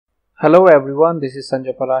Hello everyone, this is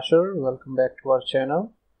Sanjay Parashar. Welcome back to our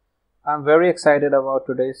channel. I'm very excited about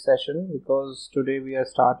today's session because today we are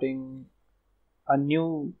starting a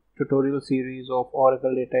new tutorial series of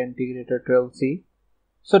Oracle Data Integrator 12c.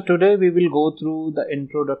 So today we will go through the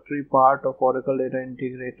introductory part of Oracle Data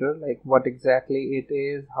Integrator, like what exactly it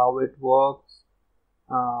is, how it works,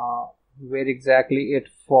 where exactly it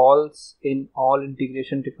falls in all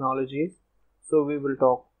integration technologies. So we will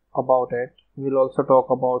talk about it. We'll also talk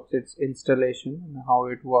about its installation and how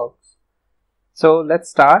it works. So let's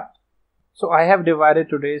start. So I have divided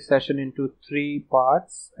today's session into 3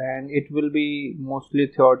 parts and it will be mostly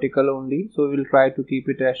theoretical only. So we will try to keep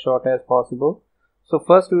it as short as possible. So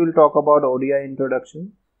first we will talk about ODI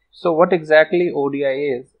introduction. So what exactly ODI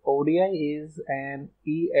is? ODI is an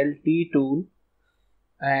ELT tool,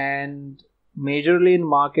 and majorly in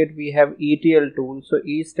market we have ETL tools. So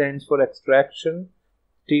E stands for extraction,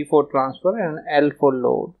 T for transfer, and L for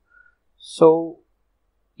load. So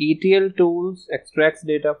ETL tools extracts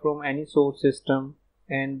data from any source system,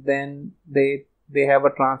 and then they have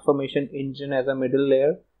a transformation engine as a middle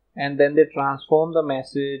layer, and then they transform the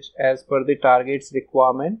message as per the target's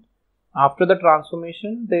requirement. After the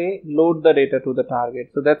transformation, they load the data to the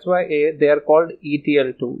target. So that's why they are called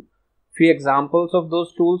ETL tool. Few examples of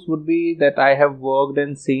those tools would be that I have worked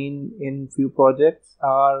and seen in few projects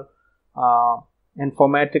are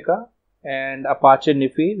Informatica and Apache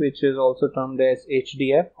NiFi, which is also termed as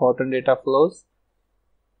HDF, Hot and Data Flows.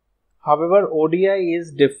 However, ODI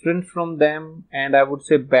is different from them, and I would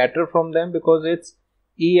say better from them because it's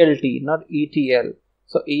ELT, not ETL.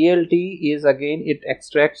 So ELT is, again, it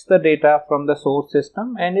extracts the data from the source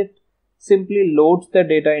system and it simply loads the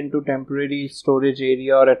data into temporary storage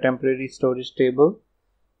area or a temporary storage table,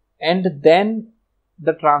 and then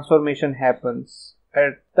the transformation happens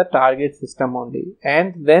at the target system only,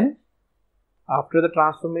 and then after the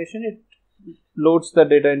transformation it loads the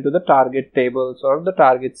data into the target tables or the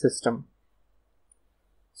target system.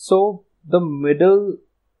 So the middle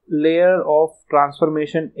layer of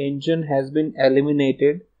transformation engine has been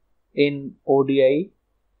eliminated in ODI,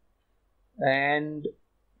 and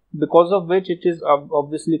because of which it is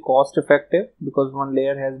obviously cost effective because one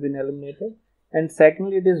layer has been eliminated, and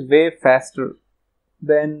secondly it is way faster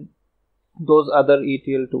than those other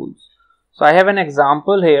ETL tools. So I have an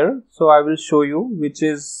example here, so I will show you, which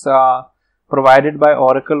is provided by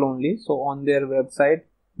Oracle only. So on their website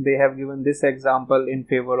they have given this example in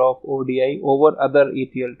favor of ODI over other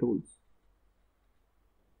ETL tools.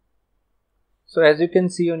 So as you can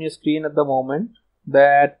see on your screen at the moment,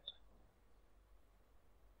 that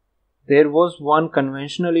there was one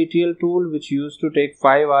conventional ETL tool which used to take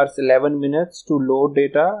 5 hours 11 minutes to load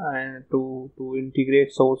data and to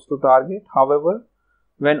integrate source to target. However,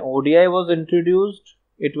 when ODI was introduced,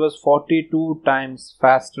 it was 42 times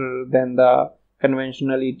faster than the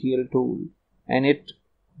conventional ETL tool, and it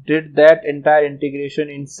did that entire integration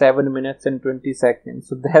in 7 minutes and 20 seconds.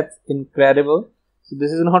 So that's incredible. So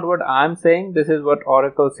this is not what I'm saying, this is what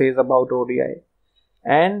Oracle says about ODI.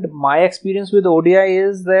 And my experience with ODI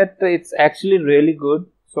is that it's actually really good.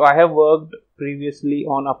 So I have worked previously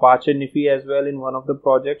on Apache NiFi as well in one of the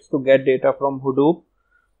projects to get data from Hadoop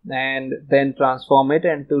and then transform it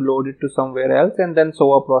and to load it to somewhere else, and then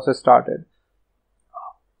SOA process started.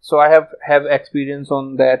 So I have experience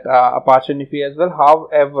on that Apache NiFi as well.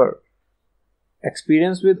 However,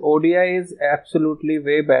 experience with ODI is absolutely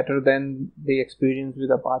way better than the experience with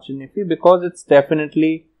Apache NiFi because it's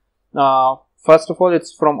definitely first of all,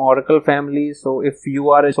 it's from Oracle family. So if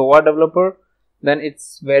you are a SOA developer, then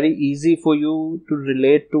it's very easy for you to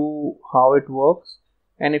relate to how it works.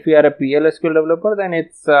 And if you are a PLSQL developer, then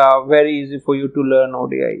it's very easy for you to learn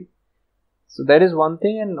ODI. So that is one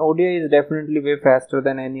thing, and ODI is definitely way faster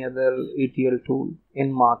than any other ETL tool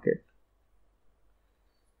in market.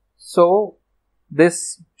 So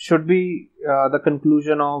this should be the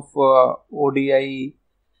conclusion of ODI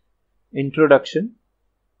introduction.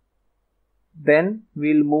 Then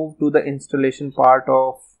we'll move to the installation part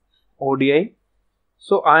of ODI.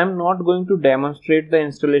 So I'm not going to demonstrate the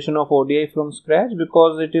installation of ODI from scratch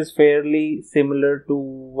because it is fairly similar to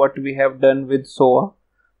what we have done with SOA.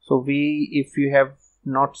 So if you have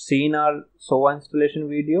not seen our SOA installation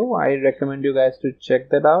video, I recommend you guys to check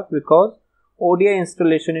that out because ODI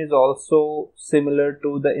installation is also similar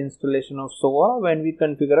to the installation of SOA when we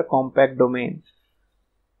configure a compact domain.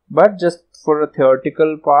 But just for a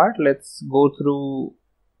theoretical part, let's go through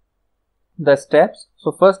the steps.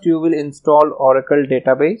 So first you will install Oracle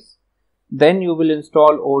database, then you will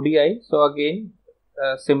install ODI. So again,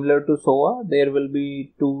 similar to SOA, there will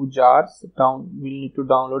be 2 jars. We'll need to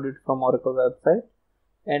download it from Oracle website,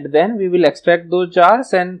 and then we will extract those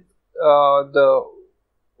jars and the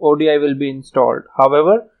ODI will be installed.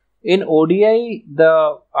 However, in ODI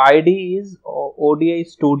the ID is ODI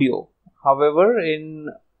Studio. However, in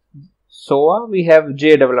SOA we have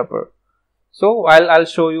JDeveloper. So I'll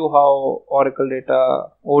show you how Oracle Data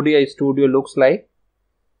ODI Studio looks like.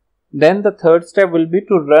 Then the third step will be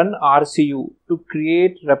to run RCU to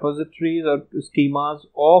create repositories or schemas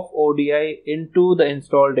of ODI into the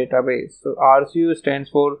installed database. So RCU stands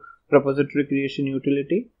for Repository Creation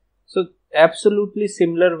Utility. So absolutely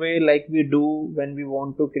similar way like we do when we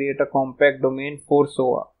want to create a compact domain for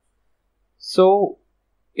SOA. So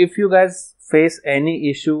if you guys face any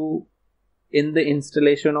issue in the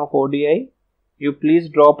installation of ODI, you please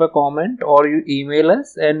drop a comment or you email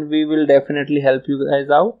us and we will definitely help you guys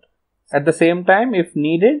out. At the same time, if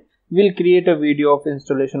needed, we'll create a video of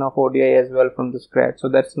installation of ODI as well from the scratch. So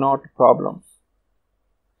that's not a problem.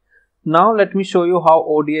 Now let me show you how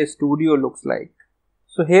ODI Studio looks like.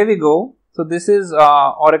 So here we go. So this is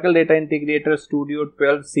Oracle Data Integrator Studio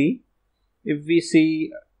 12c. If we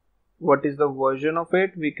see what is the version of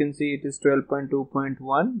it, we can see it is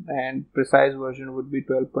 12.2.1 and precise version would be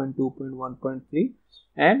 12.2.1.3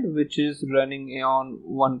 and which is running on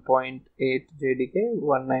 1.8 JDK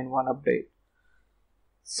 191 update.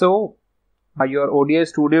 So your ODI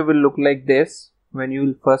Studio will look like this when you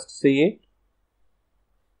will first see it.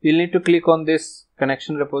 You'll need to click on this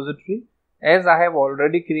connection repository. As I have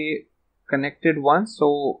already connected once,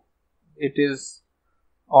 so it is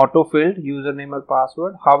auto-filled username or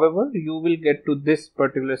password. However, you will get to this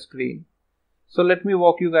particular screen. So let me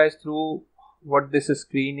walk you guys through what this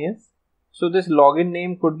screen is. So this login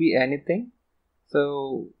name could be anything.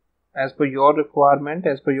 So as per your requirement,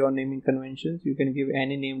 as per your naming conventions, you can give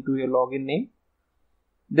any name to your login name.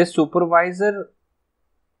 This supervisor,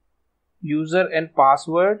 user and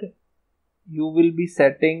password you will be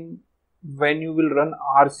setting when you will run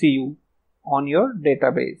RCU on your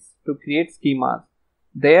database to create schemas.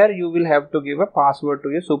 There you will have to give a password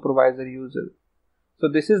to your supervisor user. So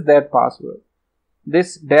this is that password.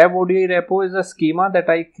 This dev ODI repo is a schema that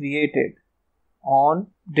I created on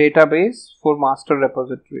database for master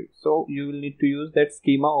repository. So you will need to use that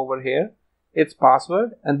schema over here, its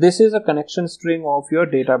password, and this is a connection string of your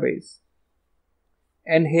database.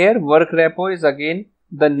 And here work repo is again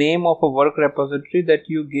the name of a work repository that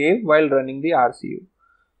you gave while running the RCU.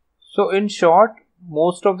 So in short,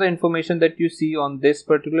 most of the information that you see on this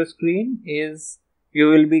particular screen is you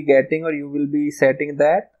will be getting or you will be setting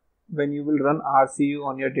that when you will run RCU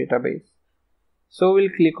on your database. So we'll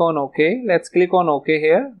click on OK. Let's click on OK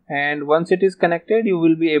here, and once it is connected you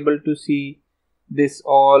will be able to see this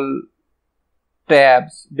all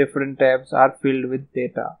tabs, different tabs are filled with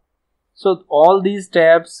data. So all these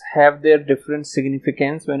tabs have their different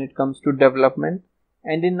significance when it comes to development,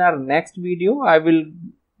 and in our next video I will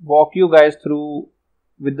walk you guys through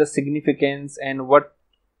with the significance and what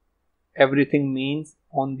everything means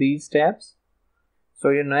on these tabs. So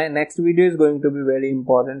your next video is going to be very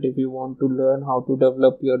important if you want to learn how to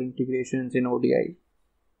develop your integrations in ODI.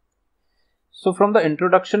 So from the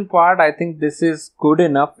introduction part, I think this is good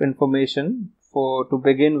enough information to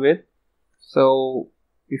begin with. So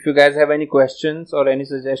if you guys have any questions or any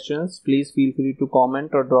suggestions, please feel free to comment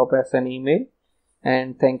or drop us an email.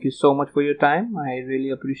 And thank you so much for your time. I really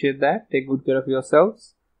appreciate that. Take good care of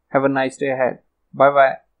yourselves. Have a nice day ahead. Bye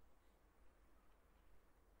bye.